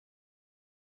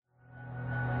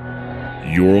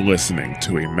You're listening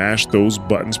to a Mash Those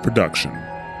Buttons production.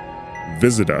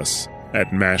 Visit us at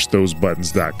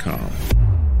mashthosebuttons.com.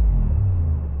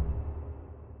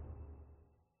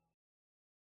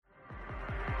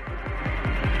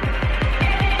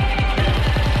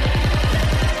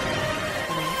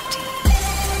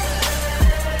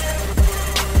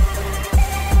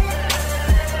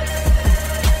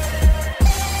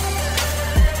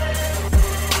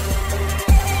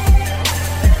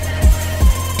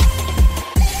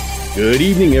 Good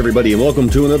evening, everybody, and welcome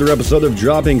to another episode of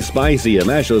Dropping Spicy, a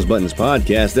Mash Those Buttons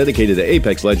podcast dedicated to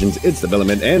Apex Legends, its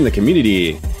development, and the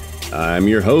community. I'm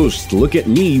your host. Look at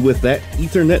me with that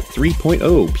Ethernet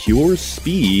 3.0 pure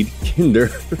speed Kinder.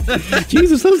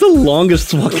 Jesus, that was the longest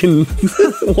fucking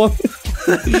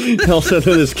hell said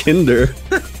it is Kinder.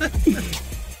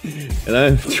 And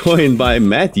I'm joined by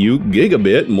Matthew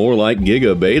Gigabit, more like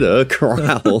Gigabeta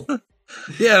Corral.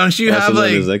 Yeah, don't you have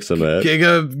like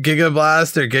Giga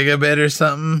Blast or Gigabit or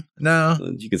something? No,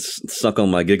 you can suck on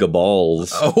my Giga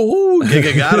balls. Oh,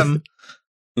 Giga got him.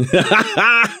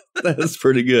 That's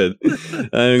pretty good. I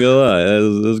ain't gonna lie,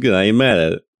 that was good. I ain't mad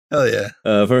at it. Hell yeah.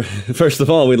 First of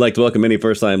all, we'd like to welcome any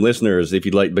first-time listeners. If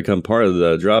you'd like to become part of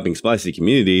the Dropping Spicy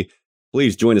community,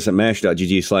 please join us at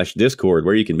mash.gg/discord,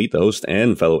 where you can meet the host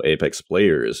and fellow Apex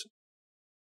players.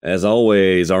 As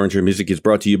always, our intro music is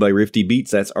brought to you by Rifty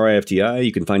Beats. That's RIFTI.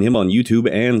 You can find him on YouTube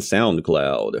and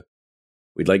SoundCloud.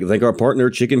 We'd like to thank our partner,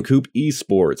 Chicken Coop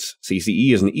Esports.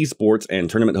 CCE is an esports and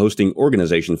tournament hosting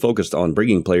organization focused on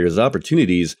bringing players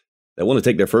opportunities that want to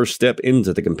take their first step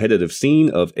into the competitive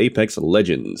scene of Apex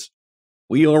Legends.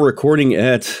 We are recording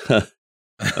at...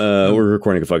 we're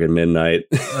recording at fucking midnight.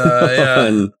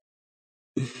 Yeah.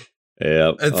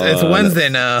 Yeah. It's Wednesday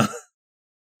now.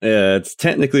 Yeah, it's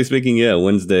technically speaking,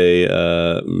 Wednesday,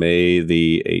 May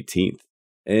the 18th.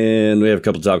 And we have a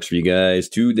couple talks for you guys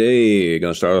today.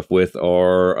 Going to start off with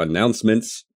our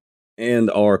announcements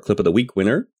and our clip of the week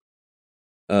winner.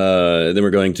 Then we're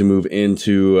going to move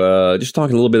into just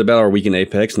talking a little bit about our week in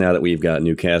Apex now that we've got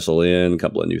Newcastle in, a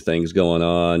couple of new things going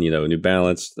on, New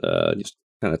Balance. Just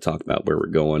kind of talk about where we're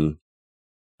going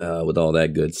with all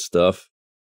that good stuff.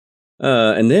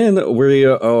 And then we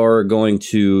are going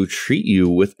to treat you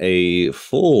with a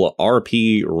full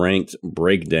RP ranked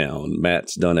breakdown.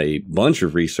 Matt's done a bunch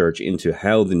of research into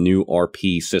how the new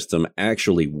RP system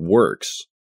actually works,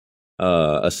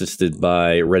 assisted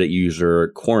by Reddit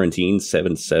user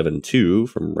Quarantine772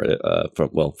 from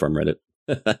Reddit. From Reddit.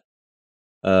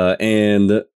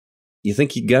 And you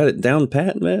think you got it down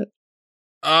pat, Matt?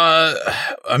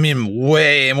 I mean,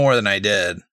 way more than I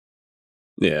did.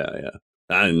 Yeah.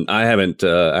 I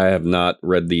have not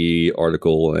read the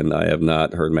article, and I have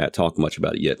not heard Matt talk much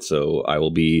about it yet, so I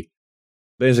will be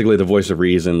basically the voice of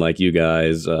reason, like you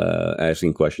guys,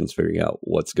 asking questions, figuring out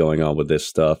what's going on with this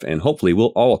stuff, and hopefully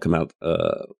we'll all come out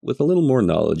with a little more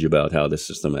knowledge about how this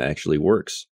system actually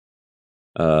works.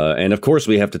 And of course,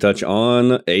 we have to touch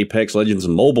on Apex Legends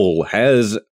Mobile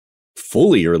has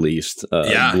fully released,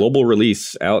 global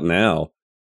release out now,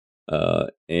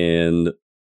 and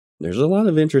there's a lot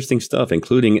of interesting stuff,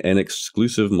 including an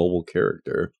exclusive mobile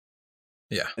character.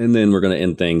 Yeah. And then we're going to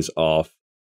end things off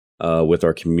with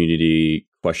our community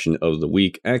question of the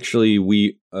week. Actually,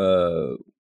 we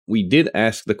did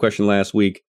ask the question last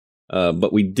week,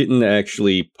 but we didn't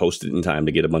actually post it in time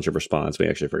to get a bunch of response. We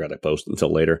actually forgot to post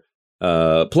until later.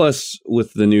 Plus,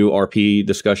 with the new RP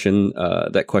discussion,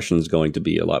 that question is going to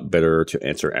be a lot better to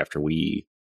answer after we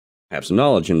have some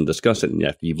knowledge and discuss it, and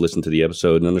after you've listened to the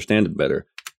episode and understand it better.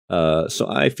 So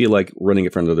I feel like running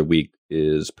it for another week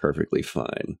is perfectly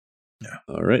fine. Yeah.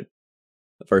 All right.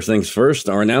 First things first,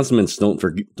 our announcements. Don't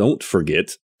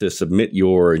forget to submit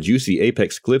your juicy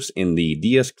Apex clips in the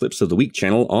DS Clips of the Week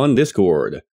channel on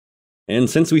Discord. And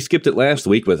since we skipped it last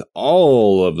week with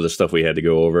all of the stuff we had to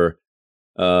go over,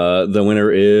 the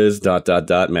winner is ...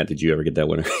 Matt, did you ever get that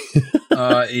winner?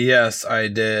 Yes, I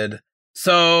did.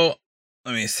 So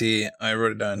let me see. I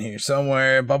wrote it down here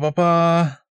somewhere.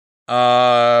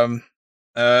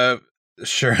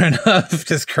 Sure enough,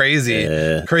 just crazy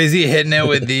hitting it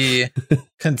with the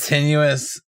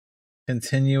continuous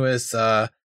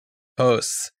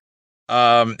posts.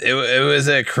 It was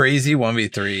a crazy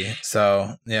 1v3.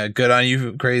 So yeah, good on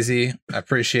you, Crazy. I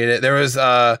appreciate it. There was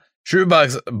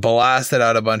Shrewbucks blasted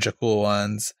out a bunch of cool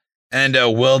ones, and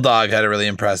Will Dog had a really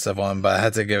impressive one, but I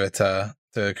had to give it to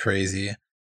Crazy.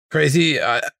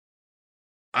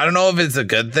 I don't know if it's a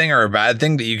good thing or a bad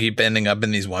thing that you keep ending up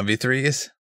in these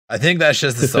 1v3s. I think that's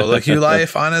just the solo queue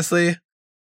life, honestly.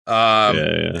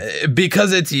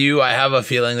 Because it's you, I have a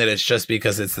feeling that it's just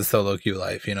because it's the solo queue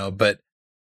life, but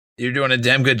You're doing a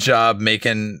damn good job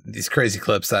making these crazy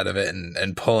clips out of it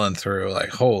and pulling through. Like,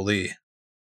 holy.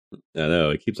 I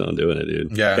know, he keeps on doing it,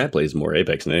 dude. Yeah. Guy plays more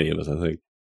Apex than any of us, I think.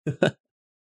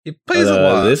 He plays a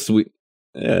lot. This week,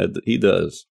 yeah, he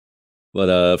does.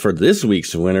 But for this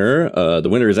week's winner, the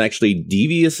winner is actually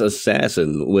Devious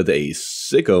Assassin with a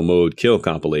sicko mode kill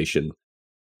compilation.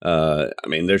 I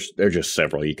mean, there's just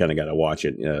several. You kind of got to watch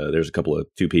it. There's a couple of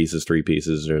 2 pieces, 3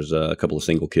 pieces. There's a couple of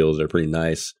single kills. They're pretty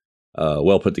nice.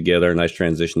 Well put together. Nice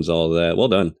transitions, all of that. Well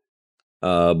done.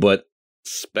 But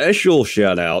special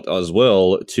shout out as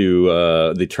well to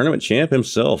the tournament champ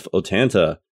himself,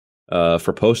 Otanta,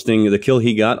 for posting the kill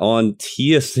he got on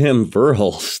TSM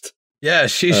Verhulst. Yeah,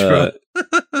 sheesh, bro.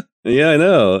 Yeah, I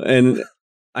know. And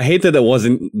I hate that it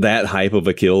wasn't that hype of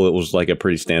a kill. It was like a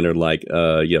pretty standard, like,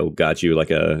 got you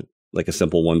like a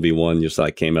simple 1v1, just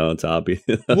like came out on top.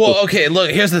 Well, okay,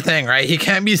 look, here's the thing, right? He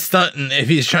can't be stunting if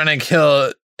he's trying to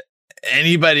kill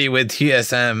anybody with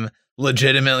TSM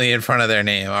legitimately in front of their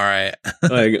name. All right.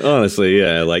 Like, honestly,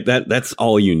 yeah, like that's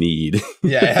all you need.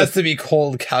 Yeah, it has to be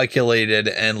cold, calculated,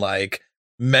 and like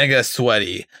mega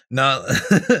sweaty. Not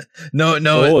no.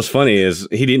 Well, what was funny is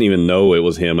he didn't even know it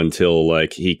was him until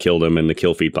like he killed him and the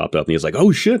kill feed popped up and he was like,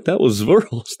 "Oh shit, that was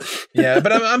Verhulst." Yeah,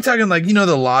 but I'm talking like,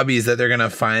 the lobbies that they're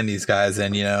gonna find these guys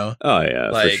in. Oh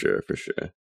yeah, like, for sure.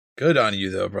 Good on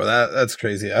you though, bro. That's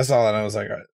crazy. I saw that and I was like,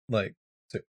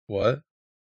 what?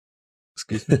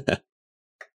 Excuse me.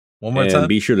 One more time.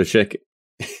 Be sure to check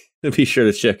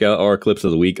out our clips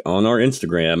of the week on our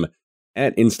Instagram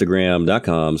at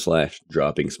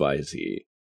instagram.com/droppingspicy.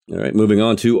 All right, moving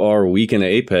on to our week in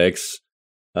Apex.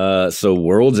 So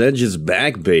World's Edge is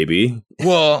back, baby.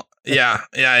 Well, yeah,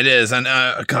 it is. And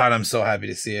God, I'm so happy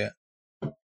to see it.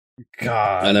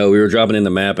 God. I know, we were dropping in the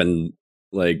map and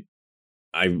like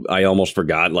I almost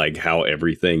forgot like how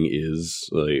everything is,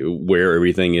 like where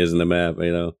everything is in the map,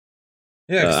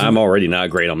 Yeah, I'm already not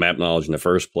great on map knowledge in the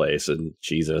first place, and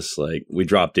Jesus, like we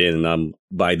dropped in, and I'm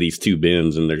by these 2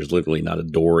 bins, and there's literally not a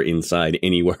door inside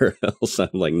anywhere else. I'm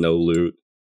like no loot.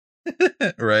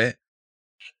 Right.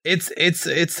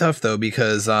 It's tough though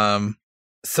because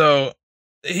so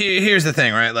here's the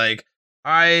thing, right? Like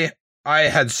I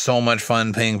had so much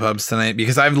fun playing pubs tonight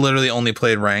because I've literally only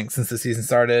played rank since the season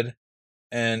started,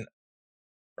 and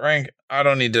rank I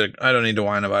don't need to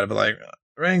whine about it, but like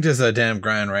ranked is a damn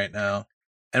grind right now.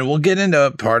 And we'll get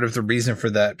into part of the reason for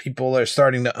that. People are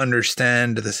starting to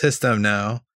understand the system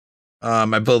now.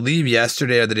 I believe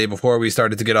yesterday or the day before, we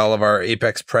started to get all of our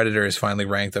Apex Predators finally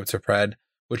ranked up to Pred,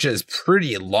 which is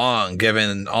pretty long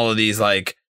given all of these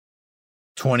like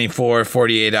 24,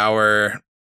 48 hour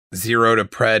 0 to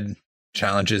Pred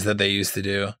challenges that they used to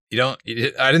do.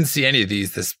 I didn't see any of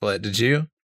these this split. Did you?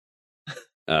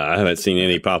 I haven't seen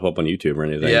any pop up on YouTube or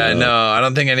anything. Yeah, no, I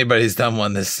don't think anybody's done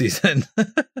one this season.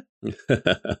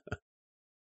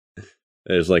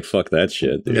 It's like, fuck that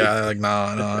shit, dude. Yeah, like, no,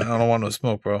 I don't want no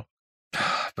smoke, bro.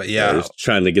 But yeah, just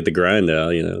trying to get the grind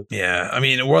out, Yeah, I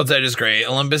mean, World's Edge is great.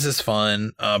 Olympus is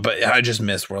fun, but I just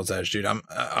miss World's Edge, dude.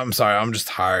 I'm sorry, I'm just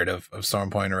tired of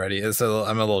Stormpoint already.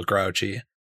 I'm a little grouchy.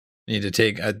 Need to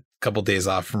take a couple days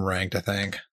off from ranked, I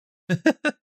think.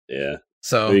 Yeah.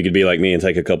 So or you could be like me and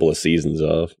take a couple of seasons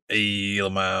off.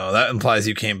 That implies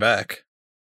you came back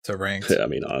to ranked. I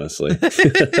mean, honestly,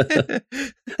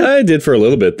 I did for a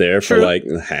little bit there True. For like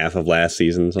half of last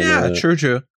season. Yeah, like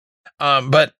true.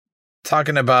 But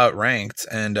talking about ranked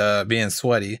and being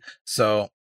sweaty, so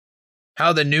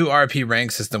how the new RP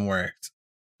rank system works,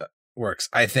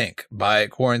 I think, by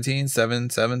Quarantine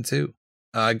 772.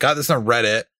 I got this on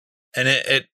Reddit, and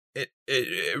it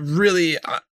really.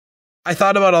 I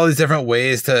thought about all these different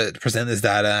ways to present this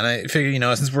data, and I figured,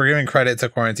 since we're giving credit to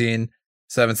Quarantine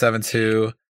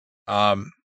 772,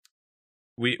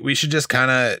 we should just kind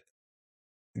of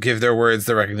give their words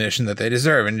the recognition that they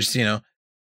deserve, and just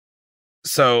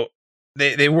so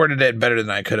they worded it better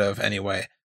than I could have anyway.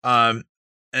 And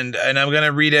I'm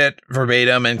gonna read it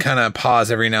verbatim and kind of pause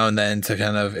every now and then to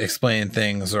kind of explain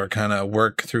things or kind of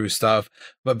work through stuff.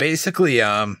 But basically,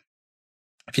 if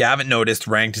you haven't noticed,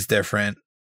 ranked is different.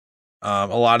 A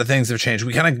lot of things have changed.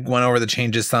 We kind of went over the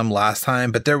changes some last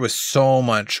time, but there was so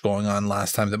much going on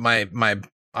last time that my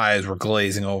eyes were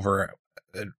glazing over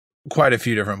at quite a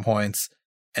few different points.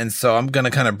 And so I'm going to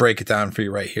kind of break it down for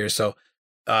you right here. So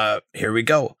here we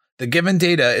go. The given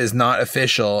data is not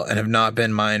official and have not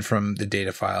been mined from the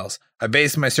data files. I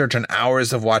based my search on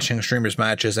hours of watching streamers'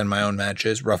 matches and my own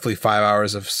matches, roughly 5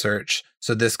 hours of search.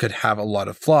 So this could have a lot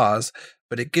of flaws,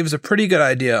 but it gives a pretty good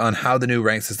idea on how the new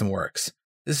rank system works.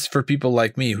 This is for people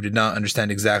like me who did not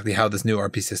understand exactly how this new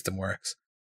RP system works.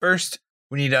 First,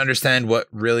 we need to understand what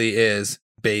really is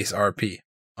base RP.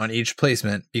 on each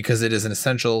placement because it is an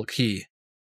essential key.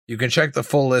 You can check the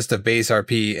full list of base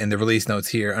RP in the release notes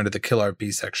here under the kill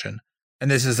RP section. And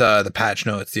this is the patch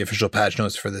notes, the official patch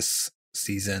notes for this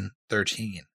season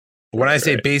 13. When I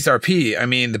say base RP, I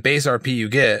mean the base RP you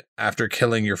get after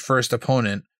killing your first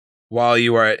opponent while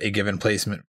you are at a given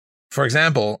placement. For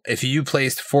example, if you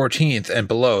placed 14th and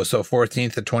below, so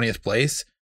 14th to 20th place,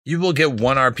 you will get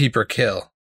 1 RP per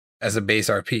kill as a base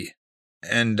RP.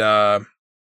 And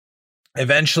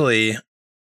eventually,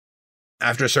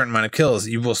 after a certain amount of kills,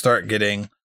 you will start getting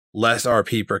less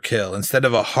RP per kill. Instead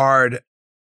of a hard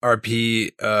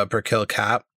RP per kill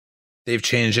cap, they've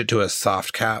changed it to a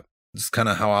soft cap. That's kind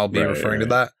of how I'll be referring to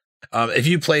that. If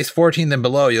you place 14th and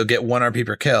below, you'll get 1 RP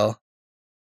per kill.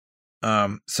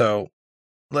 So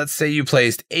let's say you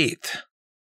placed 8th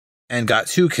and got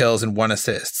 2 kills and 1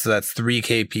 assist. So that's 3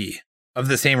 KP of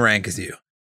the same rank as you.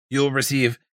 You'll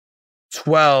receive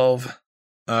 12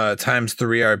 times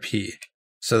 3 RP.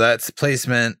 So that's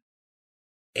placement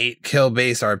 8 kill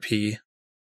base RP.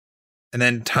 And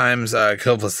then times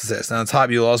kill plus assist. And on top,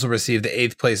 you'll also receive the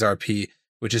 8th place RP,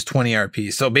 which is 20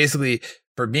 RP. So basically,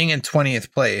 for being in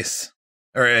 20th place,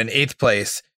 or in 8th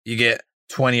place, you get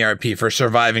 20 RP for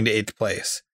surviving to 8th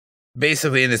place.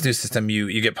 Basically, in this new system,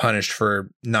 you get punished for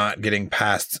not getting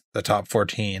past the top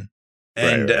 14.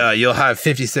 And you'll have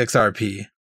 56 RP.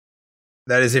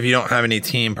 That is if you don't have any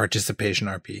team participation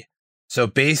RP. So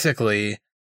basically,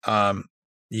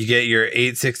 you get your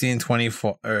 8, 16,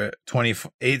 24, or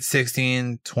 8,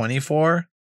 16, 24,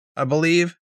 I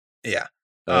believe. Yeah.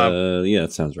 Yeah,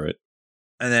 that sounds right.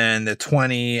 And then the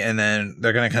 20, and then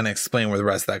they're going to kind of explain where the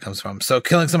rest of that comes from. So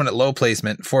killing someone at low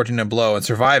placement, 14 and below, and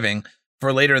surviving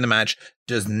for later in the match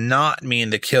does not mean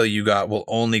the kill you got will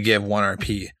only give 1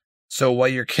 RP. So while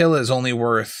your kill is only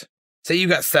worth, say you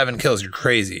got 7 kills, you're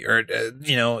crazy. Or,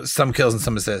 some kills and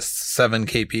some assists, 7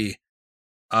 KP.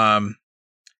 And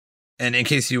in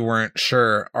case you weren't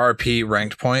sure, RP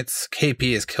ranked points,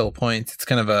 KP is kill points. It's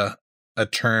kind of a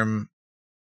term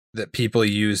that people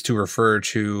use to refer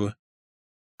to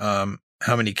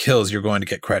how many kills you're going to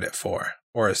get credit for,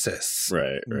 or assists.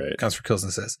 Right. It counts for kills and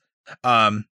assists.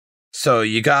 So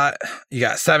you got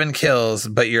 7 kills,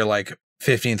 but you're like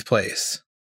 15th place.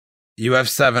 You have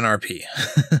 7 RP.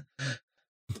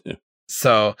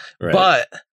 So, but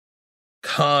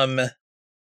come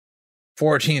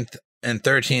 14th and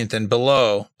 13th and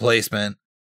below placement,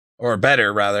 or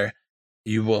better rather,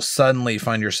 you will suddenly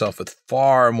find yourself with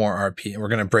far more RP. And we're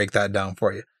going to break that down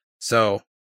for you. So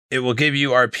it will give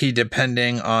you RP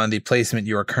depending on the placement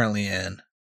you are currently in.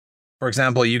 For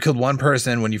example, you killed 1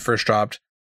 person when you first dropped,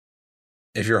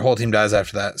 if your whole team dies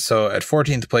after that. So at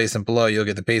 14th place and below, you'll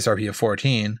get the base RP of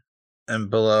 14 and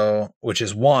below, which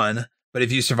is 1. But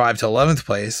if you survive to 11th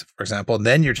place, for example,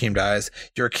 then your team dies,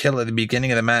 your kill at the beginning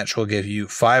of the match will give you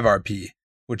 5 RP,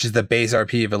 which is the base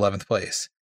RP of 11th place.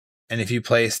 And if you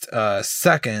placed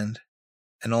second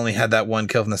and only had that 1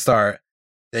 kill from the start,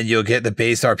 then you'll get the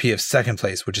base RP of 2nd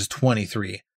place, which is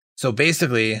 23. So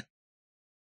basically,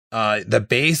 the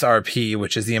base RP,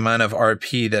 which is the amount of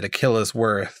RP that a kill is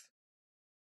worth,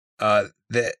 that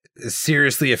is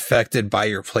seriously affected by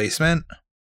your placement.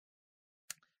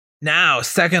 Now,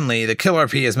 secondly, the kill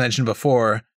RP, as mentioned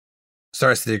before,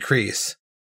 starts to decrease.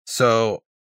 So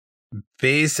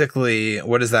basically,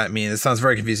 what does that mean? It sounds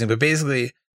very confusing, but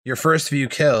basically, your first few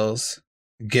kills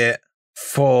get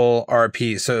full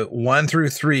RP. So 1 through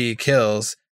 3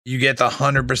 kills, you get the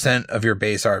 100% of your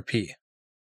base RP,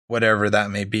 whatever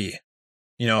that may be.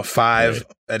 5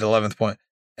 at 11th point,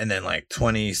 and then like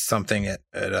 20 something at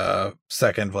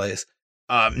 2nd place.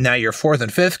 Now your 4th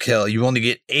and 5th kill, you only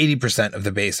get 80% of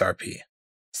the base RP.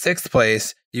 6th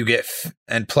place, you get,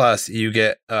 and plus you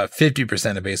get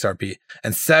 50% of base RP.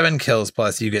 And 7 kills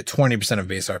plus, you get 20% of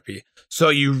base RP. So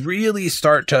you really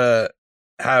start to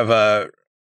have a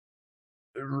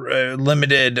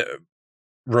limited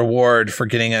reward for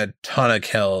getting a ton of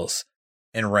kills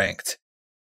in ranked.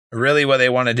 Really, what they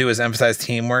want to do is emphasize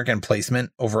teamwork and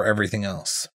placement over everything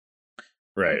else.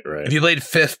 Right. If you played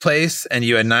 5th place and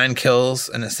you had 9 kills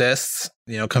and assists,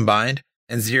 combined,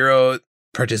 and 0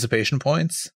 participation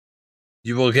points,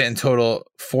 you will get in total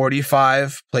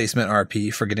 45 placement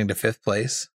RP for getting to 5th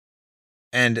place,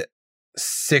 and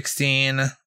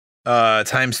 16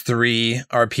 times 3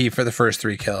 RP for the first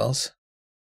 3 kills,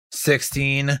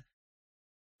 16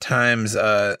 times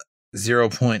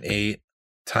 0.8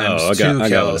 times 2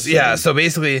 kills. Yeah, so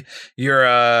basically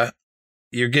you're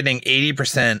getting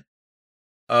 80%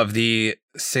 of the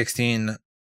 16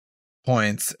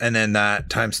 points, and then that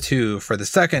times 2 for the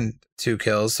second 2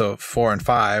 kills, so 4 and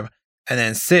 5, and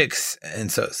then 6,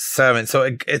 and so 7. So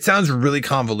it sounds really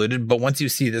convoluted, but once you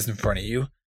see this in front of you,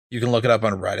 You can look it up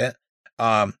on Reddit.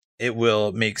 It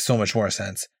will make so much more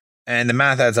sense. And the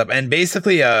math adds up. And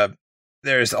basically,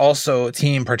 there's also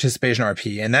team participation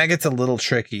RP, and that gets a little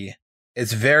tricky.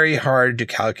 It's very hard to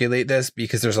calculate this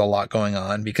because there's a lot going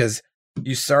on, because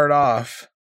you start off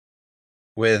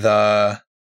with, and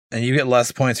you get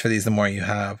less points for these the more you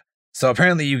have. So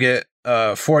apparently you get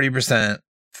 40%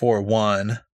 for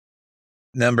 1.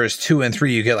 Numbers 2 and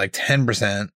 3, you get like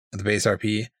 10% of the base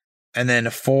RP. And then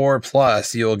 4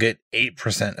 plus, you'll get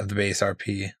 8% of the base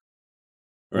RP.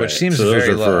 Right. Which seems so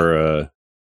very low.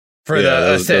 For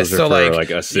the assist. So like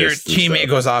assists your and teammate stuff.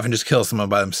 goes off and just kills someone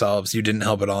by themselves. You didn't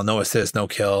help at all. No assist, no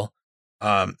kill.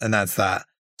 And that's that.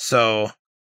 So,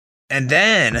 and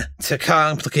then to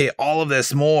complicate all of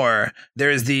this more,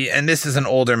 there's and this is an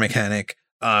older mechanic.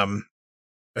 I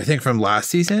think from last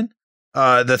season.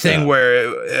 The thing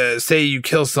where say you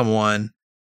kill someone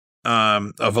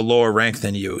of a lower rank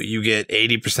than you, you get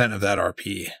 80% of that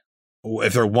RP.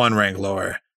 If they're 1 rank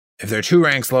lower. If they're 2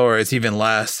 ranks lower, it's even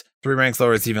less. 3 ranks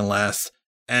lower, it's even less.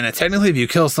 And technically, if you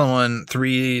kill someone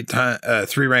 3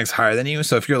 ranks higher than you,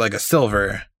 so if you're like a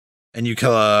silver and you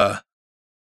kill I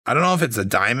don't know if it's a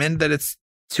diamond that it's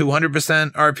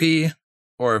 200% RP,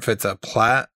 or if it's a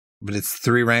plat, but it's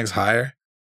 3 ranks higher.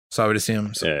 So I would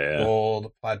assume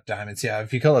gold, plat, diamonds. Yeah,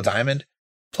 if you kill a diamond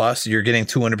plus, you're getting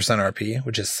 200% RP,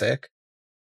 which is sick.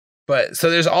 But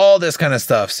so there's all this kind of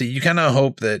stuff. So you kind of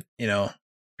hope that,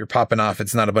 you're popping off.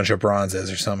 It's not a bunch of bronzes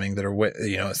or something that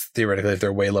are, theoretically, if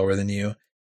they're way lower than you,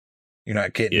 you're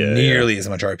not getting nearly as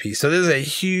much RP. So this is a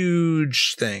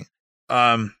huge thing.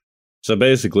 So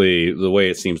basically, the way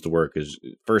it seems to work is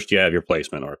first you have your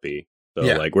placement RP. So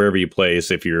like wherever you place,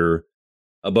 if you're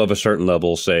above a certain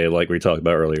level, say like we talked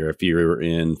about earlier, if you're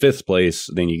in 5th place,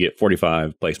 then you get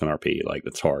 45 placement RP. Like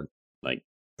that's hard. Like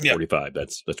 45.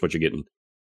 That's what you're getting.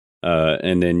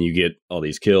 And then you get all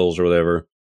these kills or whatever.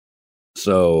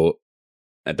 So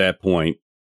at that point,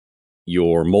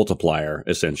 your multiplier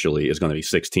essentially is going to be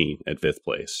 16 at 5th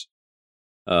place.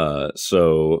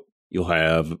 So you'll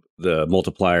have the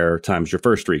multiplier times your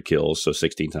first 3 kills. So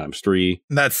 16 times 3.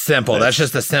 That's simple. That's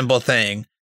just a simple thing.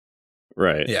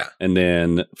 Right. Yeah. And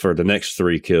then for the next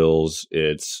 3 kills,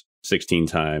 it's 16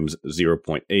 times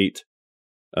 0.8.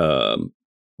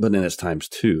 But then it's times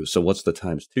 2. So what's the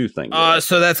times 2 thing?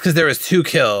 So that's because there was 2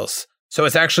 kills. So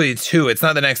it's actually 2. It's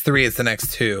not the next 3. It's the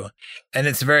next 2. And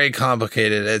it's very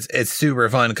complicated. It's super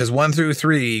fun because 1 through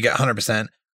 3, you get 100%.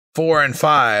 4 and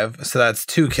 5, so that's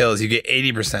 2 kills. You get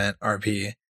 80%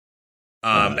 RP.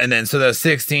 And then so those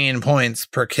 16 points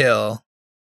per kill.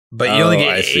 But you only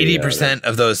get 80%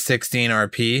 of those 16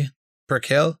 RP per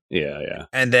kill. Yeah.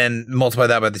 And then multiply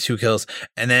that by the 2 kills.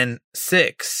 And then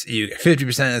 6, you get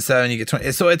 50%, and 7, you get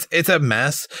 20. So it's a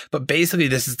mess. But basically,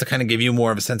 this is to kind of give you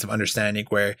more of a sense of understanding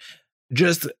where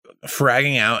just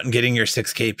fragging out and getting your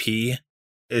 6 KP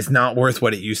is not worth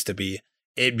what it used to be.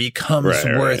 It becomes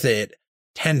worth it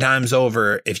 10 times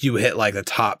over if you hit like the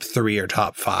top 3 or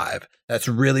top 5. That's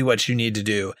really what you need to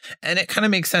do. And it kind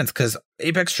of makes sense because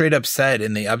Apex straight up said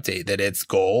in the update that its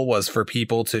goal was for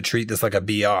people to treat this like a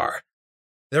BR.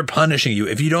 They're punishing you.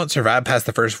 If you don't survive past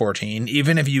the first 14,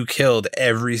 even if you killed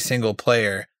every single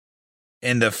player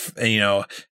in the,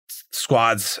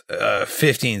 squads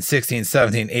 15, 16,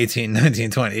 17, 18,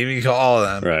 19, 20, even you kill all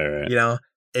of them. Right.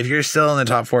 If you're still in the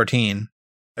top 14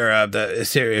 or the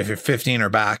series, if you're 15 or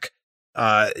back,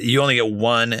 you only get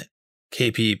 1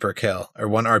 KP per kill or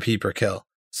 1 RP per kill.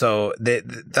 So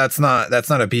that's not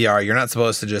a BR. You're not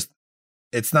supposed to just.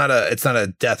 It's not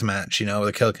a death match, with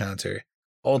a kill counter.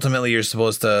 Ultimately, you're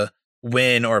supposed to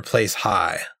win or place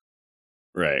high.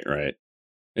 Right.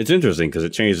 It's interesting because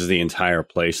it changes the entire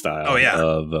play style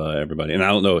of everybody, and I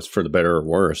don't know if it's for the better or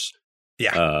worse.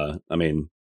 Yeah. I mean,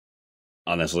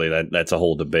 honestly, that's a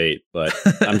whole debate, but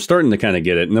I'm starting to kind of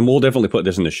get it. And then we'll definitely put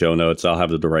this in the show notes. I'll have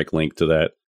the direct link to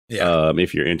that. Yeah.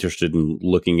 If you're interested in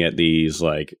looking at these,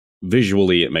 like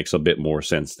visually, it makes a bit more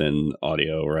sense than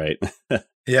audio, right?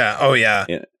 Yeah. Oh, yeah.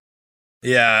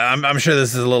 Yeah. I'm sure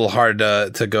this is a little hard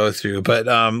to go through, but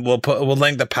we'll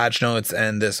link the patch notes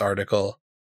and this article,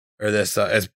 or this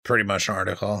is pretty much an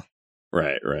article.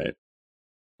 Right.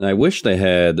 And I wish they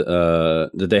had.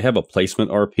 Did they have a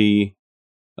placement RP?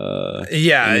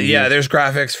 Yeah. There's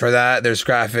graphics for that. There's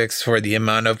graphics for the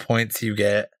amount of points you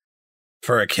get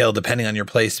for a kill, depending on your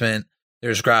placement.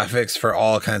 There's graphics for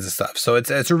all kinds of stuff. So it's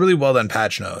a really well done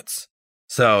patch notes.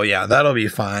 So yeah, that'll be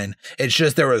fine. It's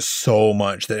just there was so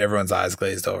much that everyone's eyes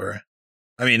glazed over.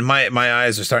 I mean, my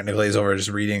eyes are starting to glaze over just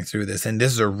reading through this, and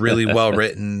this is a really well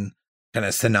written kind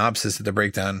of synopsis of the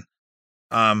breakdown.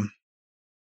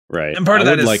 Right. And part of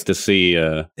I that would is like to see.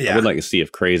 I Yeah. would like to see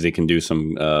if Crazy can do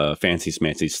some fancy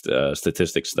smancy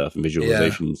statistic stuff and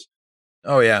visualizations.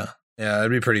 Oh yeah,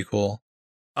 that'd be pretty cool.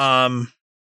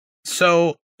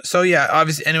 So yeah,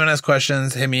 obviously, anyone has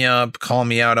questions, hit me up, call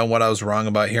me out on what I was wrong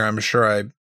about here. I'm sure I,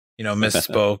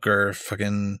 misspoke or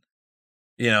fucking,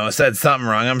 said something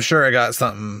wrong. I'm sure I got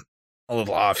something a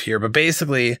little off here, but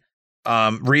basically,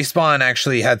 Respawn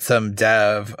actually had some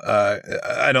dev.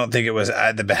 I don't think it was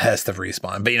at the behest of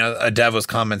Respawn, but a dev was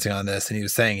commenting on this, and he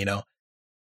was saying,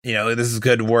 this is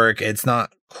good work. It's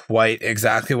not quite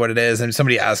exactly what it is, and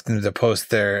somebody asked him to post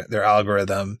their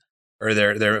algorithm or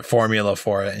their formula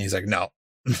for it, and he's like, no,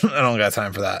 I don't got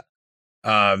time for that.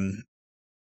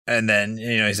 And then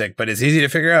he's like, but it's easy to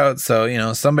figure out,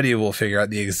 so somebody will figure out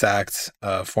the exact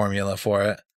formula for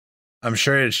it. I'm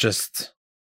sure it's just,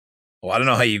 well, I don't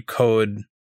know how you code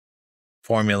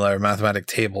formula or mathematic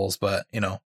tables, but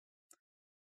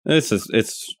it's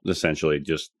essentially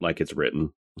just like it's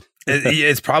written.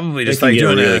 It's probably just can like get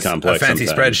doing really a complex fancy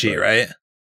sometimes, spreadsheet, but- right?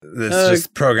 That's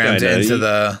just programmed kinda. into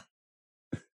the.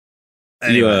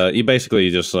 Anyway. You basically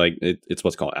just like it's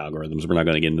what's called algorithms. We're not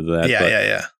going to get into that.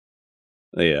 Yeah.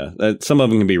 Some of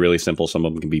them can be really simple. Some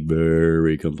of them can be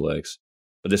very complex.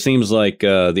 But it seems like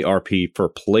the RP for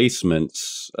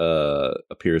placements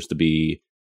appears to be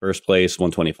first place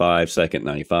 125, second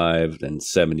 95, then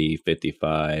 70,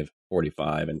 55,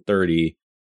 45, and 30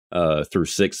 through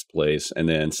sixth place, and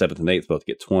then seventh and eighth both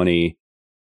get 20,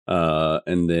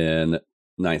 and then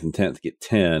ninth and 10th get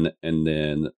 10, and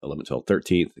then 11th, 12th,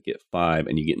 13th get 5,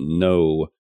 and you get no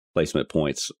placement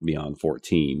points beyond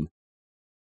 14.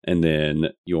 And then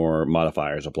your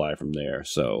modifiers apply from there.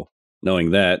 So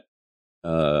knowing that,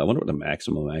 I wonder what the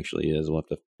maximum actually is. We'll have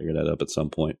to figure that up at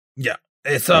some point. Yeah,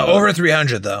 it's over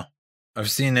 300 though. I've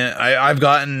seen it. I've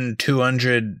gotten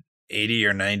 280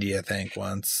 or 90, I think,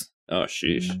 once. Oh,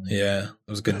 sheesh. Yeah, it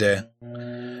was a good day.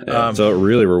 Yeah, so it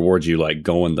really rewards you like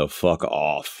going the fuck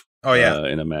off. Oh yeah,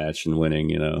 in a match and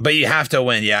winning, But you have to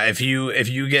win. Yeah, if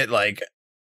you get like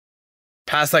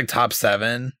past like top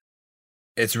 7,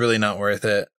 it's really not worth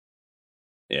it.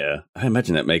 Yeah, I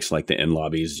imagine that makes like the end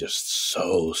lobbies just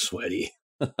so sweaty.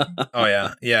 Oh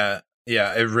yeah,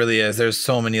 it really is. There's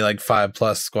so many like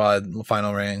 5+ squad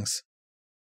final rings.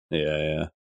 Yeah.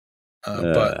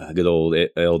 But good old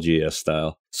LGS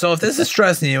style. So if this is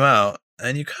stressing you out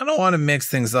and you kind of want to mix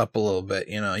things up a little bit,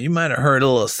 you might have heard a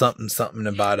little something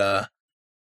about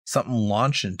something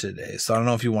launching today. So I don't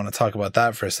know if you want to talk about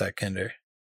that for a sec, Kinder.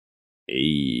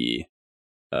 Hey.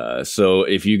 So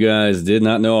if you guys did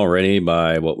not know already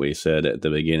by what we said at the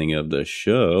beginning of the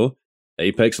show,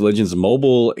 Apex Legends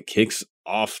Mobile kicks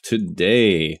off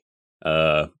today.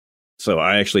 So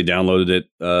I actually downloaded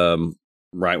it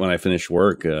right when I finished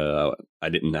work. I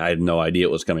had no idea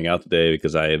it was coming out today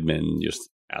because I have been just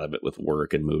out of it with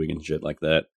work and moving and shit like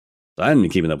that. So I hadn't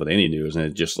been keeping up with any news, and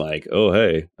it's just like, oh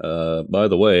hey, by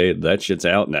the way, that shit's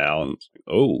out now. And it's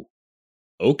like, oh,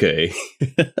 okay.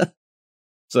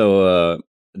 So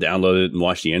downloaded it and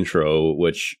watched the intro,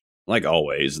 which, like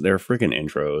always, they're freaking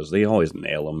intros. They always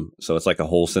nail them. So it's like a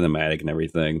whole cinematic and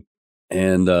everything.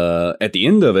 And at the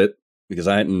end of it, because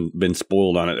I hadn't been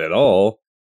spoiled on it at all,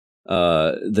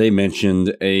 they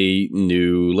mentioned a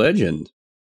new legend.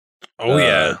 Oh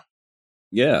yeah.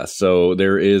 Yeah, so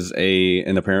there is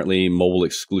an apparently mobile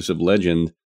exclusive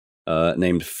legend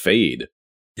named Fade.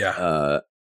 Yeah.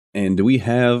 And do we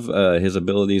have his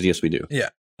abilities? Yes, we do. Yeah.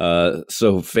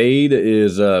 So Fade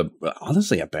is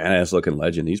honestly a badass looking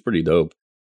legend. He's pretty dope.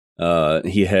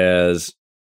 He has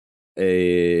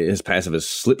his passive is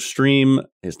Slipstream,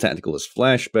 his tactical is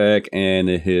Flashback, and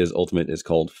his ultimate is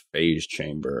called Phase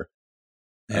Chamber.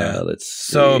 Yeah. Let's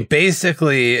see. So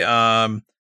basically,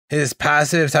 his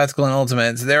passive, tactical, and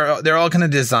ultimates, they're all kind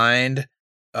of designed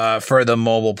for the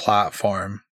mobile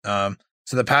platform.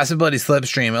 So the passive ability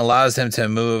Slipstream allows him to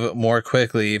move more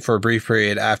quickly for a brief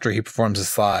period after he performs a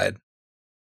slide.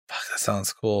 Fuck, that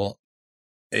sounds cool.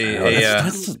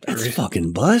 That's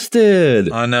fucking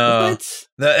busted. I know.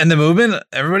 And the movement,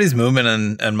 everybody's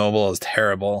movement on mobile is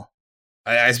terrible.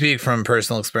 I speak from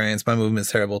personal experience. My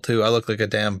movement's terrible too. I look like a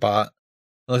damn bot.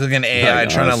 I look like an AI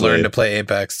trying to learn to play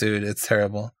Apex, dude. It's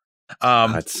terrible.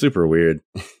 It's super weird.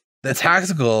 The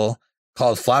tactical,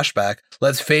 called Flashback,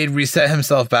 lets Fade reset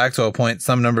himself back to a point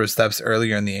some number of steps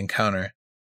earlier in the encounter.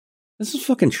 This is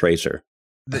fucking Tracer.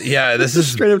 This is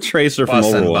straight up Tracer from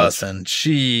Overwatch.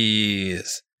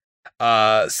 Jeez.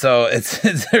 So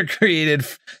they're created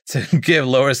to give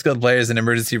lower skilled players an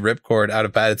emergency ripcord out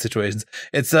of bad situations.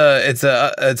 It's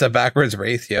a backwards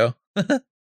Wraith, yo.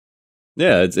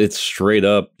 Yeah, it's straight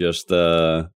up just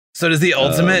So So does the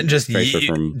ultimate just Tracer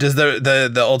from does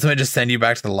the ultimate just send you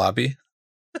back to the lobby?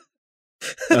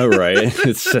 Oh right.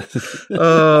 It's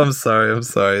Oh, I'm sorry.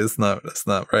 That's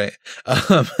not right.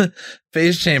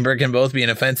 Phase chamber can both be an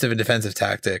offensive and defensive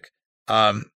tactic.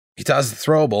 He tosses a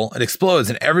throwable, it explodes,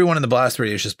 and everyone in the blast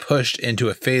radius is pushed into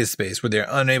a phase space where they're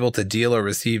unable to deal or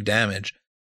receive damage.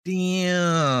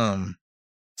 Damn.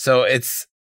 So it's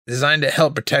designed to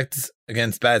help protect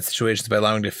against bad situations by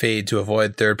allowing to fade to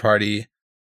avoid third party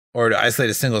or to isolate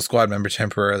a single squad member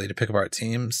temporarily to pick apart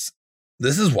teams.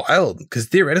 This is wild because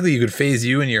theoretically you could phase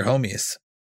you and your homies.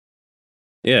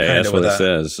 yeah, that's what it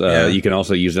says. Yeah. You can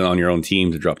also use it on your own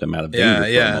team to drop them out of danger for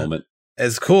a moment.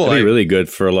 It's cool. It'd be really good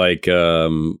for like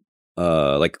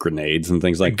grenades and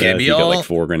things like that. You got like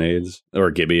 4 grenades or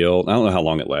a Gibiel. I don't know how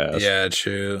long it lasts. Yeah,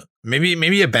 true.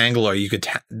 Maybe a Bangalore. You could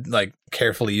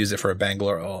carefully use it for a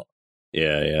Bangalore ult.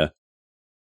 Yeah.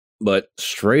 But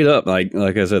straight up, like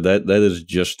I said, that is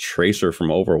just Tracer from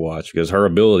Overwatch because her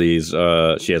abilities,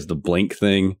 she has the blink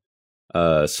thing.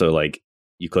 So like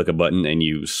you click a button and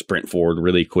you sprint forward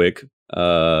really quick.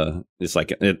 It's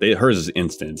like hers is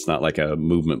instant. It's not like a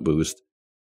movement boost.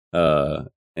 And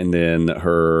then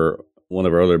one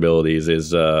of her other abilities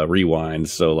is rewind.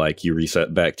 So like you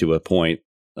reset back to a point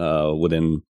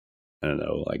within, I don't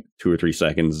know, like 2 or 3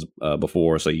 seconds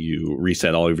before. So you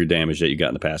reset all of your damage that you got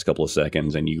in the past couple of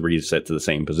seconds, and you reset to the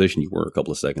same position you were a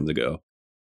couple of seconds ago.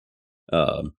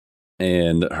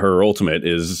 And her ultimate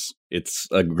it's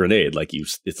a grenade,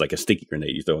 it's like a sticky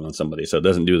grenade you throw it on somebody. So it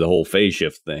doesn't do the whole phase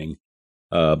shift thing,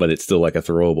 but it's still like a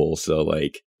throwable. So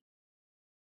like,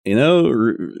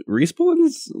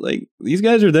 Respawn's like, these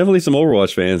guys are definitely some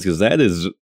Overwatch fans because that is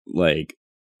like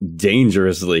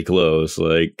dangerously close,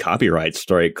 like copyright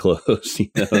strike close. You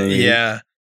know what I mean?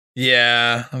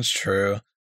 Yeah, that's true.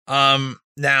 Now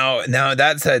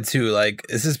that said too, like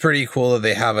this is pretty cool that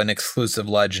they have an exclusive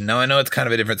legend. Now I know it's kind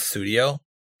of a different studio,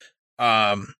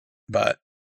 but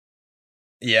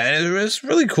yeah, it was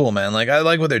really cool, man. Like I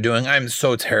like what they're doing. I'm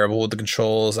so terrible with the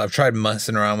controls. I've tried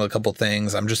messing around with a couple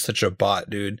things. I'm just such a bot,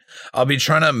 dude. I'll be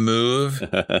trying to move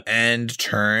and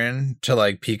turn to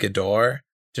like peek a door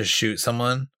to shoot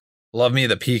someone. Love me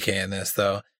the PK in this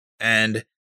though, and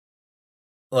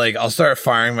like I'll start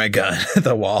firing my gun at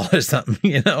the wall or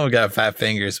something. Got fat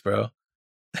fingers, bro.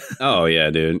 Oh yeah,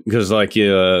 dude. Because like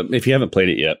if you haven't played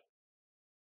it yet,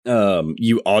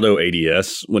 you auto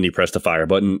ADS when you press the fire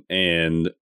button, and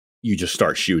you just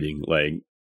start shooting. Like,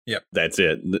 yep, that's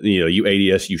it. You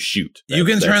ADS, you shoot. You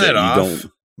can turn that off,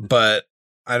 but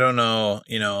I don't know.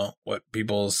 What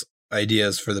people's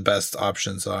ideas for the best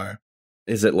options are.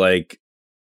 Is it like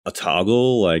a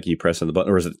toggle, like you press on the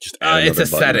button, or is it just it's a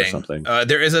setting or something?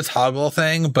 There is a toggle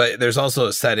thing, but there's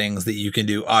also settings that you can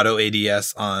do auto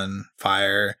ADS on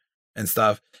fire and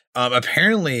stuff.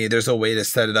 Apparently there's a way to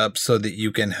set it up so that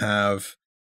you can have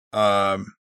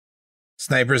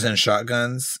snipers and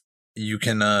shotguns. You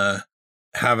can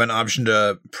have an option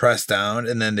to press down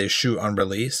and then they shoot on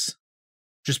release,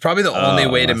 which is probably the only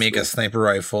way to make a sniper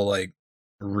rifle like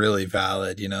really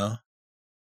valid,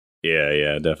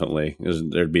 Yeah, definitely.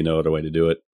 There'd be no other way to do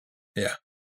it. Yeah.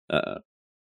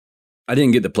 I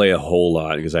didn't get to play a whole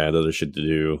lot because I had other shit to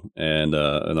do and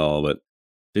all, but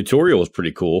tutorial was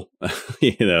pretty cool.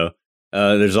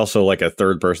 There's also like a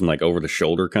third person, like over the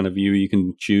shoulder kind of view you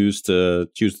can choose to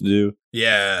do.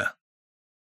 Yeah.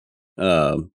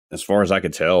 As far as I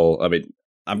could tell, I mean,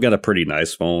 I've got a pretty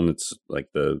nice phone. It's like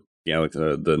the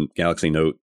Galaxy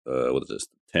Note. What is this?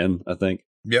 10, I think.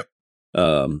 Yep.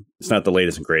 It's not the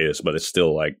latest and greatest, but it's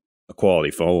still like a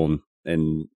quality phone,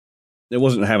 and it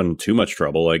wasn't having too much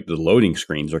trouble. Like the loading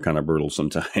screens are kind of brutal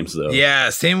sometimes, though. Yeah,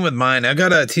 same with mine. I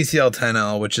got a TCL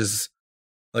 10L, which is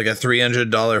like a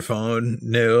 $300 phone,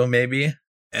 new maybe,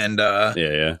 and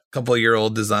yeah,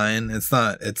 couple-year-old design. It's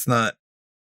not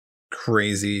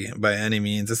crazy by any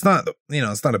means. It's not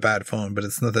it's not a bad phone, but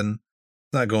it's nothing.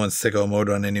 It's not going sicko mode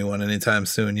on anyone anytime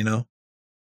soon.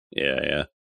 Yeah.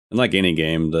 And like any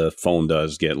game, the phone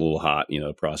does get a little hot,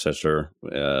 processor.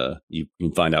 You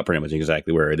can find out pretty much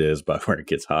exactly where it is by where it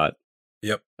gets hot.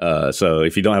 Yep. So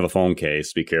if you don't have a phone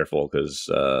case, be careful because,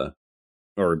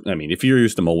 if you're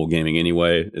used to mobile gaming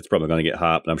anyway, it's probably going to get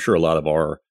hot. But I'm sure a lot of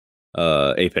our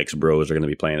Apex bros are going to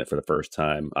be playing it for the first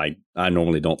time. I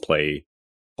normally don't play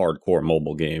hardcore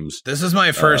mobile games. This is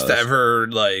my first ever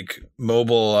like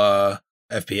mobile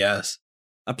FPS.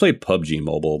 I played PUBG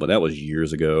Mobile, but that was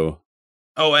years ago.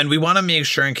 Oh, and we want to make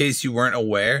sure, in case you weren't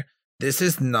aware, this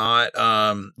is not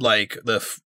like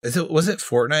was it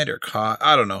Fortnite or COD?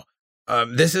 I don't know.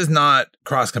 This is not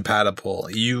cross compatible.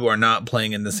 You are not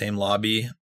playing in the same lobby.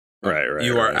 Right.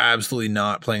 You are absolutely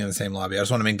not playing in the same lobby. I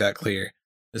just want to make that clear.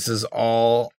 This is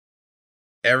all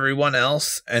everyone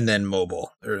else, and then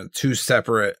mobile. They're two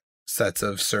separate sets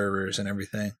of servers and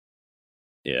everything.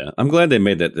 Yeah, I'm glad they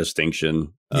made that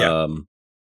distinction. Yeah.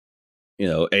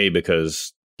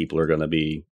 Because people are going to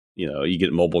be, you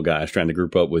get mobile guys trying to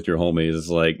group up with your homies. It's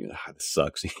like, this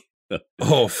sucks.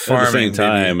 Oh, farming. At the same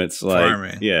time, baby. it's like,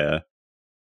 farming. Yeah.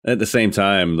 At the same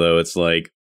time, though, it's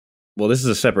like, well, this is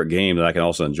a separate game that I can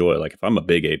also enjoy. Like, if I'm a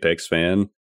big Apex fan,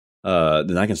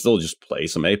 then I can still just play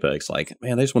some Apex. Like,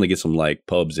 man, I just want to get some like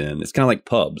pubs in. It's kind of like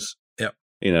pubs. Yep.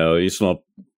 You just want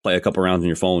to play a couple rounds on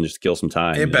your phone just to kill some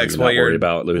time. Apex, you're while not worried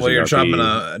about losing. While you're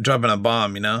RP. dropping a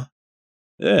bomb,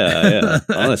 Yeah.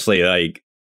 Honestly, like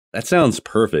that sounds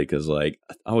perfect. Because like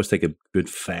I always take a good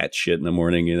fat shit in the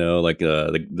morning. Like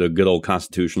the good old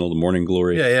constitutional, the morning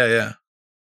glory. Yeah.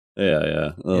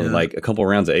 Like a couple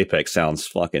rounds of Apex sounds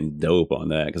fucking dope on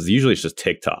that. Because usually it's just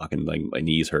TikTok and like my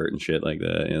knees hurt and shit like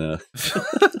that.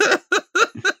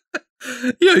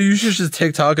 Yeah, you should just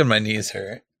TikTok and my knees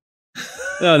hurt.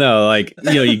 No, like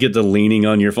you get the leaning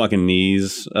on your fucking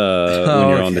knees when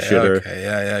you're on the shitter. Okay,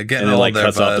 yeah, getting and it like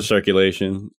cuts off bud. the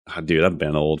circulation. Oh, dude, I've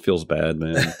been old. Feels bad,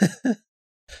 man.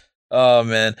 Oh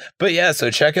man, but yeah,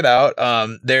 so check it out.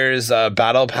 There's a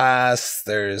battle pass.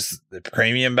 There's the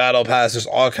premium battle pass. There's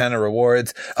all kind of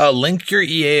rewards. Link your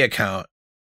EA account.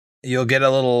 You'll get a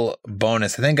little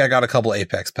bonus. I think I got a couple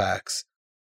Apex packs.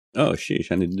 Oh,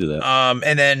 sheesh, I need to do that.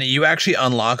 And then you actually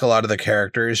unlock a lot of the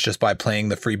characters just by playing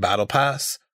the free battle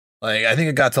pass. Like, I think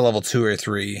it got to level 2 or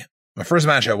 3. My first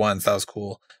match I won, so that was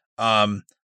cool. I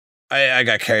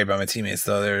got carried by my teammates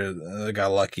though. They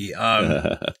got lucky.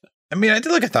 I mean, I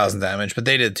did like 1,000 damage, but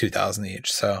they did 2,000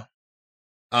 each. So,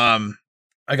 I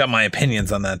got my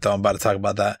opinions on that though. I'm about to talk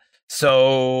about that.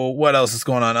 So, what else is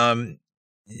going on?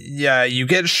 Yeah, you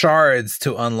get shards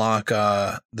to unlock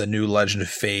the new Legend of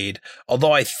Fade.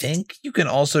 Although I think you can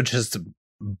also just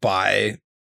buy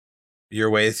your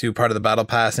way through part of the battle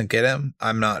pass and get him.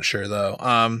 I'm not sure though.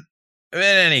 In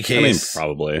any case,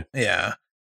 probably. Yeah.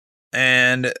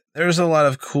 And there's a lot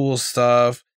of cool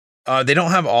stuff. They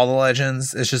don't have all the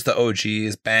legends. It's just the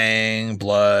OGs: Bang,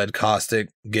 Blood, Caustic,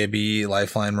 Gibby,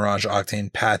 Lifeline, Mirage,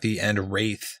 Octane, Pathy, and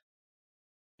Wraith.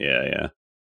 Yeah.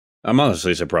 I'm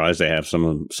honestly surprised they have some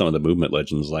of the movement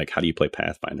legends. Like, how do you play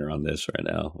Pathfinder on this right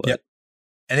now? Yep.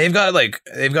 And they've got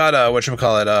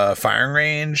whatchamacallit, firing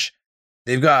range.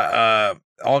 They've got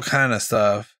all kind of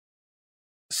stuff.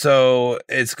 So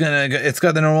it's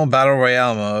got the normal battle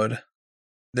royale mode.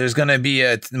 There's gonna be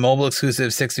a mobile exclusive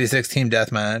 6v6 team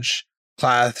deathmatch,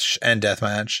 clash and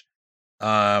deathmatch.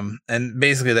 And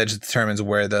basically that just determines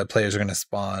where the players are gonna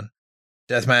spawn.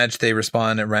 Deathmatch, they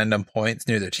respawn at random points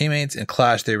near their teammates, and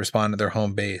Clash, they respawn at their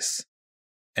home base.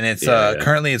 And it's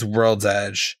currently it's World's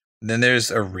Edge. Then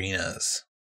there's arenas.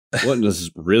 What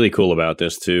is really cool about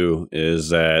this too is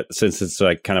that since it's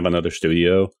like kind of another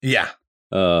studio,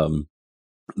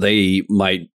 they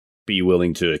might be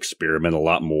willing to experiment a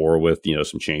lot more with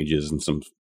some changes and some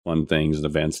fun things and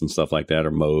events and stuff like that,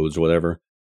 or modes or whatever.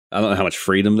 I don't know how much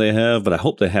freedom they have, but I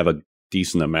hope they have a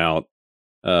decent amount.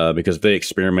 Because if they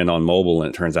experiment on mobile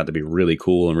and it turns out to be really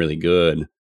cool and really good,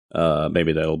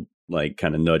 maybe they'll like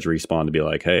kind of nudge Respawn to be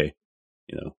like, hey,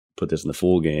 put this in the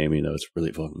full game. It's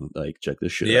really fun. Like, check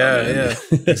this shit out. Yeah,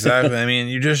 exactly. I mean,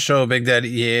 you just show Big Daddy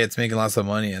EA it's making lots of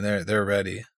money, and they're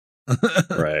ready.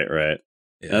 Right.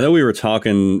 Yeah. I know we were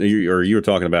talking, or you were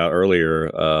talking about earlier.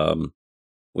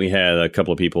 We had a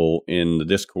couple of people in the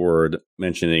Discord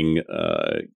mentioning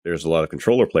there's a lot of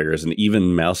controller players and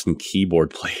even mouse and keyboard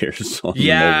players on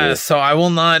mobile. So I will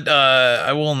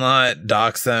not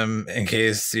dox them in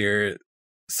case you're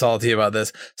salty about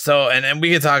this. So and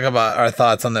we could talk about our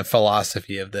thoughts on the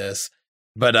philosophy of this.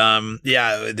 But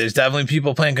there's definitely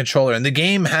people playing controller, and the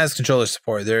game has controller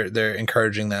support. They're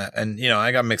encouraging that, and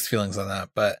I got mixed feelings on that.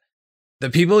 But the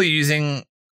people using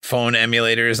phone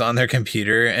emulators on their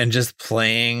computer and just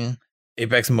playing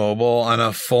Apex Mobile on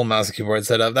a full mouse and keyboard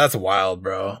setup, that's wild,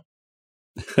 bro.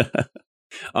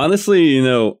 Honestly,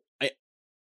 you're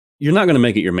not going to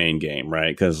make it your main game,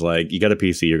 right? Because like you got a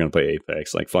PC, you're going to play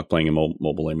Apex. Like, fuck playing a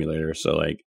mobile emulator. So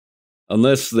like,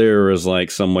 unless there is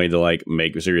like some way to like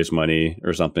make serious money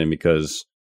or something, because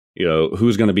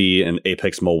who's going to be an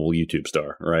Apex Mobile YouTube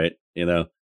star, right?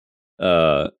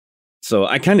 So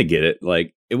I kind of get it.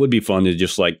 Like, it would be fun to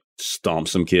just like stomp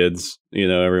some kids,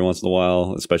 every once in a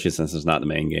while, especially since it's not the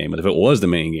main game. But if it was the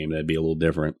main game, that'd be a little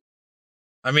different.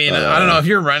 I mean, I don't know if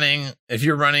you're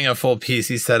running a full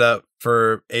PC setup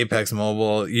for Apex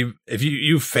Mobile, if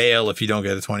you fail if you don't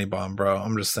get a 20 bomb, bro.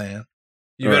 I'm just saying,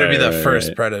 you better be the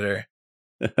first predator.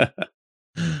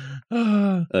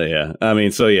 Yeah. I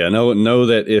mean, so yeah, know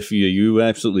that if you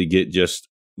absolutely get just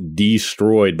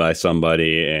destroyed by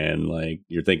somebody, and like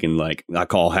you're thinking like I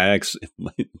call hacks,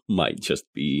 it might just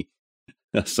be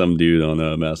some dude on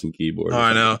a mouse and keyboard. Oh,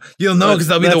 I know. You'll know because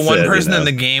there'll be the one person in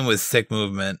the game with sick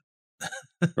movement.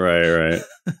 Right.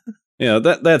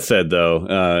 That said, though,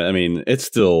 I mean, it's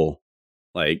still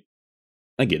like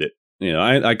I get it.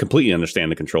 I completely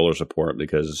understand the controller support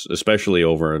because, especially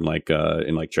over in like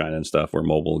China and stuff, where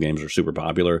mobile games are super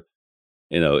popular,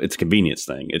 it's a convenience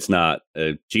thing. It's not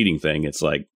a cheating thing. It's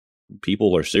like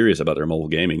people are serious about their mobile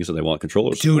gaming, so they want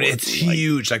controller support. Dude, it's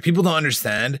huge. Like people don't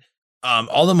understand.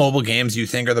 All the mobile games you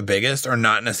think are the biggest are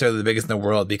not necessarily the biggest in the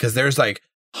world because there's like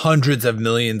hundreds of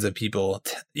millions of people,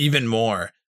 even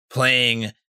more,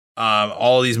 playing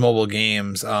all these mobile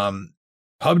games.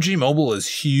 PUBG Mobile is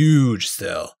huge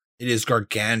still. It is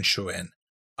gargantuan.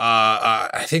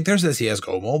 I think there's a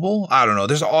CSGO Mobile. I don't know.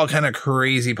 There's all kind of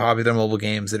crazy popular mobile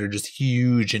games that are just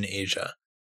huge in Asia.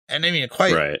 And I mean,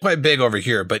 quite big over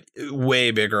here, but way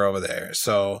bigger over there.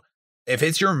 So if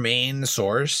it's your main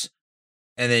source,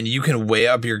 and then you can weigh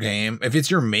up your game, if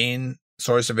it's your main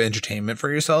source of entertainment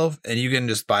for yourself, and you can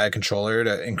just buy a controller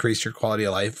to increase your quality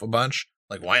of life a bunch,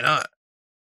 like why not?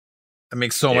 It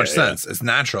makes so much sense. It's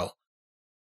natural.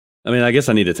 I mean, I guess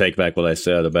I need to take back what I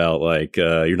said about like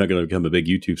you're not going to become a big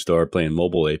YouTube star playing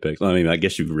mobile Apex. I mean, I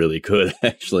guess you really could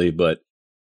actually, but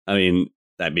I mean,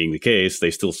 that being the case, they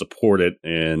still support it,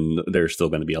 and there's still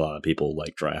going to be a lot of people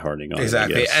like tryharding on it.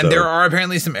 Exactly, and there are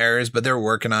apparently some errors, but they're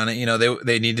working on it.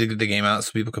 They need to get the game out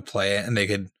so people could play it, and they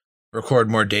could record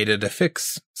more data to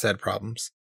fix said problems.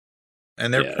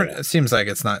 And it seems like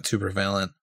it's not too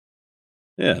prevalent.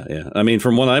 Yeah. I mean,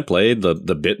 from what I played, the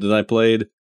bit that I played,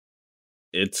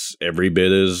 it's every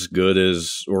bit as good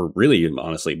as, or really,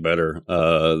 honestly, better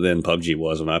than PUBG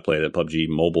was when I played it, PUBG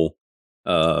Mobile.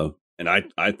 And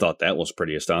I thought that was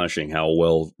pretty astonishing how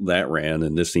well that ran,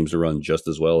 and this seems to run just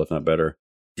as well, if not better.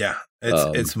 Yeah,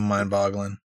 it's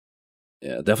mind-boggling.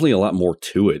 Yeah, definitely a lot more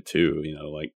to it too.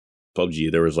 Like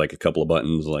PUBG, there was like a couple of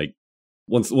buttons. Like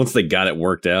once they got it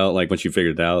worked out, like once you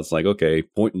figured it out, it's like okay,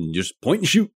 point and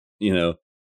shoot. Yeah.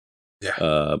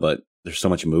 But there's so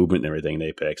much movement and everything in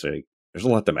Apex. There's a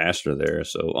lot to master there.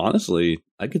 So honestly,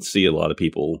 I could see a lot of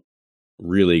people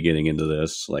really getting into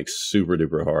this like super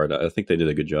duper hard. I think they did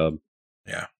a good job.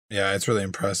 Yeah, it's really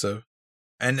impressive.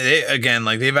 And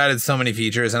they've added so many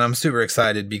features, and I'm super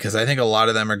excited because I think a lot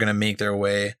of them are going to make their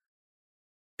way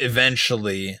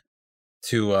eventually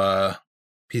to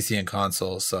PC and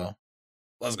console. So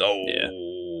let's go.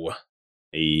 Yeah.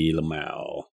 Hey,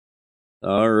 Lamau.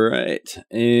 All right.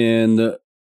 And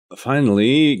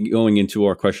finally, going into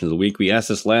our question of the week. We asked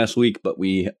this last week, but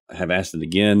we have asked it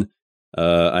again.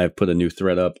 I have put a new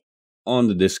thread up on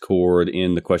the Discord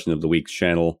in the question of the week's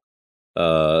channel.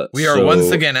 We are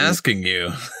once again asking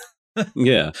you.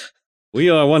 Yeah, we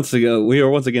are once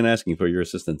again asking for your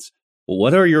assistance.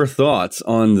 What are your thoughts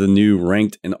on the new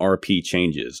ranked and RP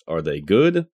changes? Are they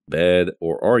good, bad,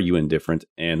 or are you indifferent,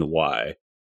 and why?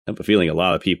 I have a feeling a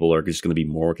lot of people are just going to be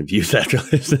more confused after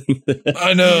listening.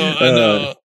 I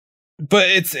know. But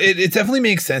it definitely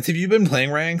makes sense if you've been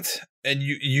playing ranked and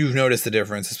you've noticed the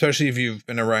difference, especially if you've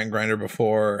been a rank grinder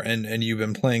before and you've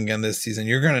been playing again this season.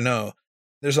 You're gonna know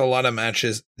there's a lot of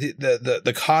matches.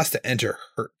 The cost to enter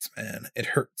hurts, man. It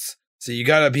hurts. So you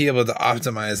got to be able to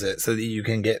optimize it so that you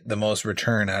can get the most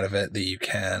return out of it that you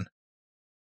can.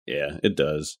 Yeah, it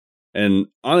does. And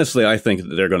honestly, I think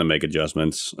that they're going to make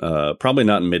adjustments. Probably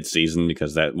not in mid-season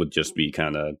because that would just be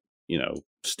kind of,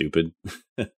 stupid.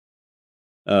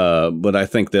 But I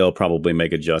think they'll probably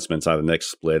make adjustments either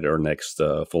next split or next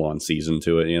full-on season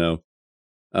to it,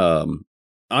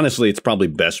 Honestly, it's probably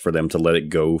best for them to let it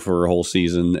go for a whole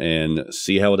season and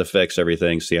see how it affects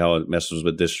everything, see how it messes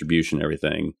with distribution and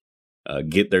everything.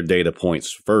 Get their data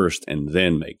points first and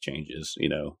then make changes,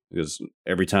 because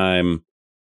every time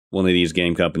one of these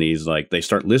game companies, like they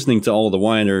start listening to all the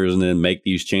whiners and then make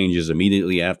these changes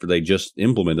immediately after they just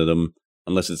implemented them,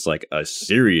 unless it's like a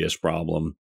serious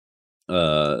problem,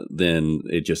 then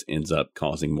it just ends up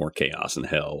causing more chaos and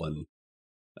hell.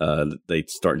 And they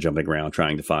start jumping around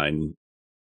trying to find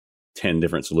 10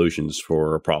 different solutions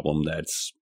for a problem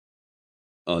that's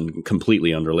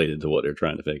completely unrelated to what they're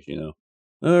trying to fix,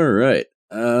 All right.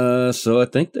 So I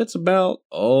think that's about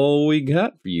all we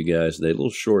got for you guys today. A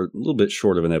little bit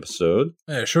short of an episode.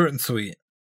 Yeah, short and sweet.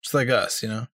 Just like us,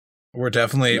 We're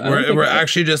definitely we're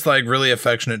actually just like really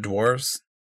affectionate dwarves.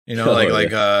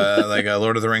 Like a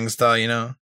Lord of the Rings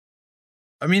style,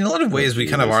 I mean, in a lot of ways we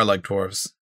kind of are like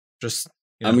dwarves. Just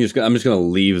I'm just gonna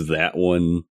leave that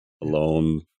one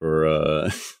alone for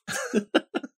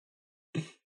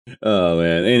Oh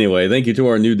man. Anyway, thank you to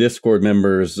our new Discord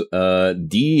members,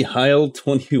 D Heil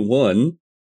 21,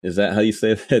 Is that how you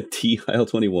say that?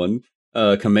 T-Isle21.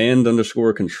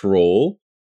 Command_control.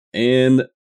 And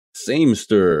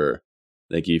Samester.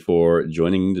 Thank you for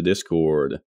joining the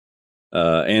Discord.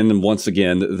 And once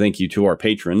again, thank you to our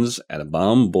patrons,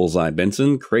 Adabomb, Bullseye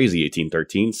Benson,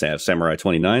 Crazy1813, Sav Samurai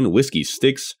 29, Whiskey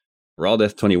Sticks, Raw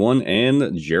Death 21, and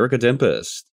Jerica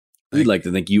Tempest. We'd like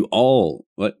to thank you all.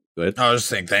 What? Go ahead. I was just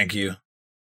saying thank you.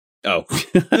 Oh,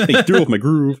 he threw off my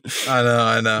groove.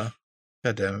 I know.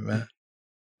 God damn it, man.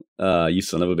 You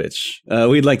son of a bitch.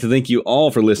 We'd like to thank you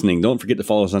all for listening. Don't forget to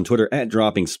follow us on Twitter at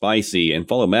Dropping Spicy and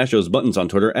follow Mash Those Buttons on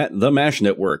Twitter at The Mash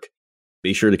Network.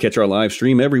 Be sure to catch our live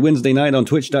stream every Wednesday night on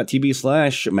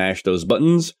twitch.tv/Mash Those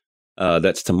Buttons.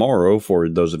 That's tomorrow for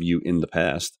those of you in the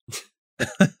past.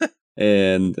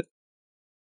 And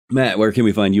Matt, where can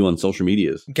we find you on social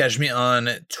medias? Catch me on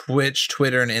Twitch,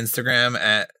 Twitter, and Instagram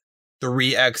at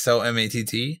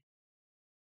 3XOMATT.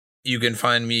 You can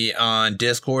find me on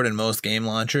Discord and most game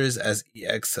launchers as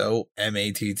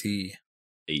EXOMATT.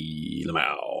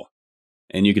 Lamau.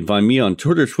 And you can find me on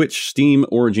Twitter, Twitch, Steam,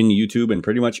 Origin, YouTube, and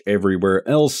pretty much everywhere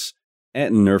else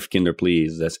at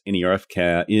Nerfkinderplease. That's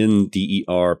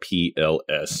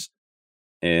NERFKNDERPLS.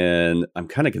 And I'm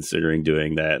kind of considering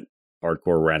doing that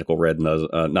Hardcore Radical Red,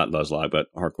 not Nuzlocke, but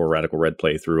Hardcore Radical Red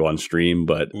playthrough on stream.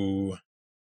 But Ooh.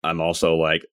 I'm also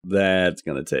like, that's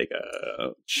going to take a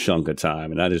chunk of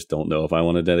time. And I just don't know if I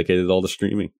want to dedicate it all to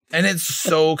streaming. And it's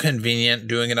so convenient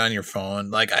doing it on your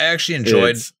phone. Like, I actually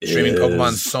enjoyed streaming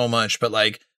Pokemon so much, but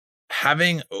like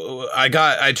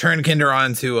I turned Kinder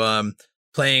on to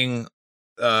playing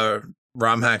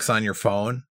ROM hacks on your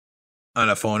phone, on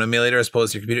a phone emulator as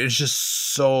opposed to your computer. It's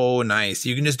just so nice.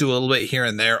 You can just do a little bit here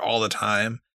and there all the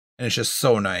time. And it's just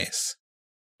so nice.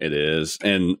 It is.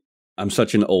 And I'm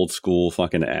such an old school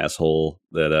fucking asshole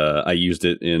that I used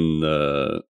it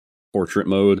in portrait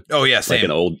mode. Oh yeah, same.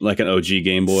 Like an OG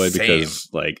Game Boy, same. Because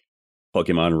like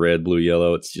Pokemon Red, Blue,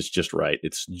 Yellow, it's just right.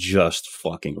 It's just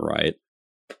fucking right.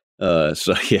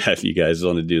 So yeah, if you guys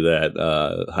want to do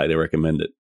that, highly recommend it.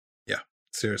 Yeah,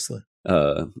 seriously.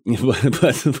 But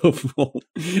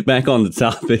back on the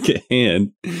topic at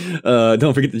hand,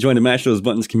 don't forget to join the Mash Those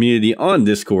Buttons community on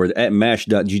Discord at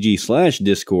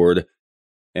mash.gg/Discord.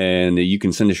 And you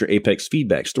can send us your Apex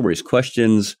feedback, stories,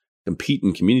 questions, compete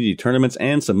in community tournaments,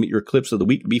 and submit your clips of the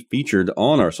week to be featured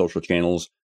on our social channels,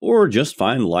 or just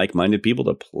find like-minded people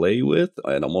to play with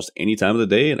at almost any time of the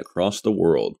day and across the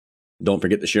world. Don't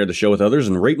forget to share the show with others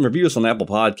and rate and review us on Apple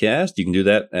Podcast. You can do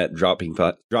that at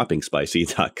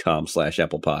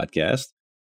droppingspicy.com/Apple Podcast.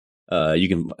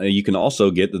 You can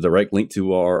also get the direct link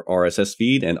to our RSS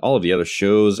feed and all of the other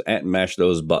shows at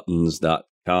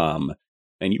mashthosebuttons.com.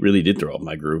 And you really did throw off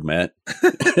my groove, Matt.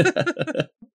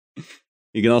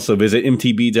 You can also visit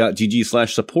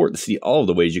mtb.gg/support to see all of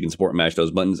the ways you can support Mash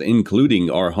Those Buttons, including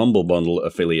our Humble Bundle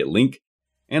affiliate link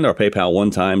and our PayPal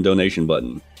one-time donation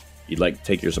button. If you'd like to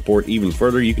take your support even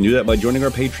further, you can do that by joining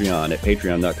our Patreon at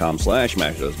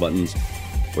patreon.com/mashthosebuttons,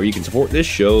 where you can support this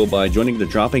show by joining the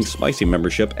Dropping Spicy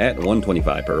membership at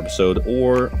 $1.25 per episode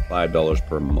or $5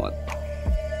 per month.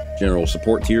 General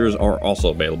support tiers are also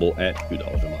available at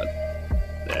 $2 a month.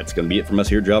 That's going to be it from us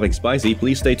here at Dropping Spicy.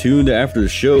 Please stay tuned after the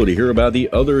show to hear about the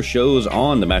other shows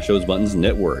on the Mash Those Buttons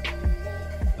network.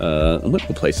 I'm going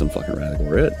to play some fucking Radical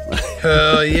Red.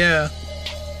 Hell yeah.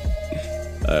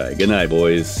 All right, good night,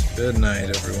 boys. Good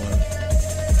night, everyone.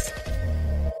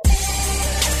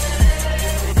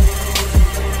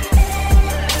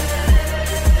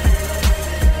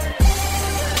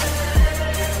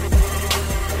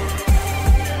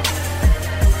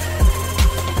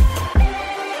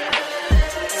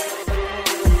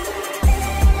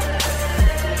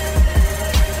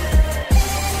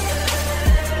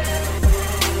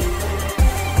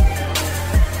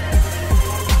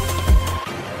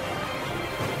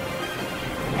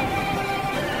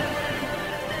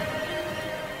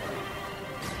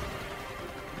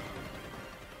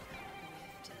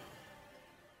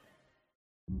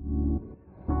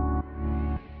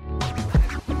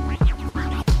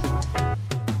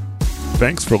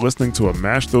 Thanks for listening to a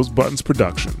Mash Those Buttons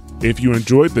production. If you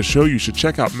enjoyed the show, you should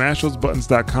check out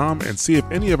mashthosebuttons.com and see if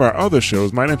any of our other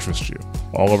shows might interest you.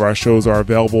 All of our shows are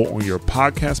available on your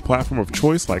podcast platform of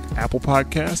choice like Apple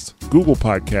Podcasts, Google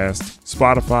Podcasts,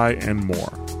 Spotify, and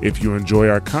more. If you enjoy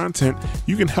our content,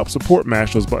 you can help support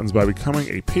Mash Those Buttons by becoming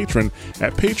a patron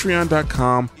at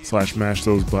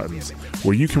patreon.com/mashthosebuttons,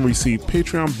 where you can receive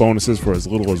Patreon bonuses for as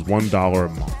little as $1 a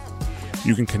month.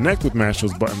 You can connect with Mash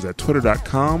Those Buttons at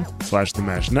twitter.com/The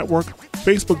Mash Network,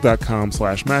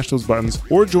 facebook.com/Mash Those Buttons,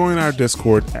 or join our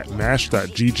Discord at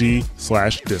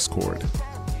mash.gg/Discord.